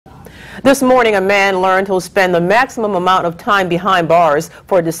This morning, a man learned he'll spend the maximum amount of time behind bars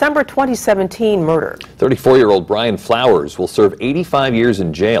for a December 2017 murder. 34-year-old Bryan Flowers will serve 85 years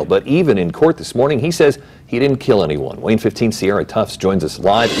in jail, but even in court this morning, he says he didn't kill anyone. WANE 15 Sierra Tufts joins us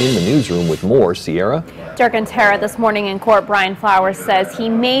live in the newsroom with more. Sierra? Dirk and Tara, this morning in court, Bryan Flowers says he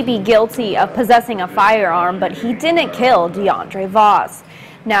may be guilty of possessing a firearm, but he didn't kill De'andre Voss.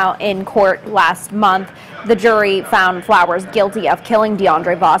 Now, in court last month, the jury found Flowers guilty of killing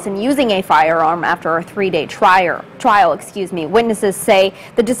De'andre Voss and using a firearm after a three-day trial. Witnesses say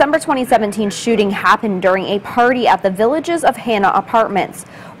the December 2017 shooting happened during a party at the Villages of Hannah apartments.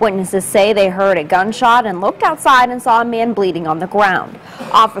 Witnesses say they heard a gunshot and looked outside and saw a man bleeding on the ground.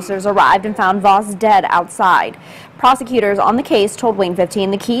 Officers arrived and found Voss dead outside. Prosecutors on the case told WANE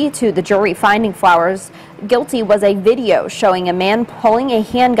 15 the key to the jury finding Flowers guilty was a video showing a man pulling a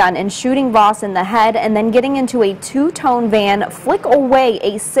handgun and shooting Voss in the head and then getting into a two-tone van, flick away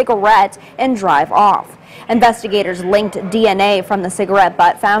a cigarette, and drive off. Investigators linked DNA from the cigarette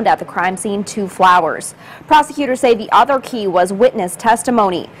butt found at the crime scene to Flowers. Prosecutors say the other key was witness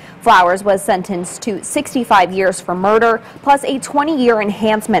testimony. Flowers was sentenced to 65 years for murder, plus a 20-year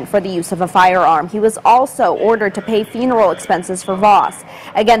enhancement for the use of a firearm. He was also ordered to pay funeral expenses for Voss.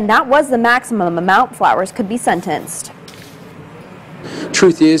 Again, that was the maximum amount Flowers could be sentenced.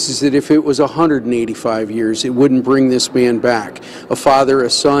 Truth is that if it was 185 years, it wouldn't bring this man back. A father, a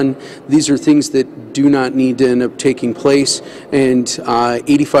son, these are things that do not need to end up taking place, and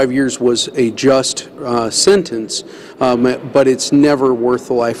 85 years was a just sentence, but it's never worth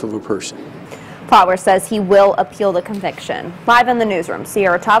the life of a person. Flowers says he will appeal the conviction. Live in the newsroom,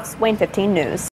 Sierra Tufts, WANE 15 News.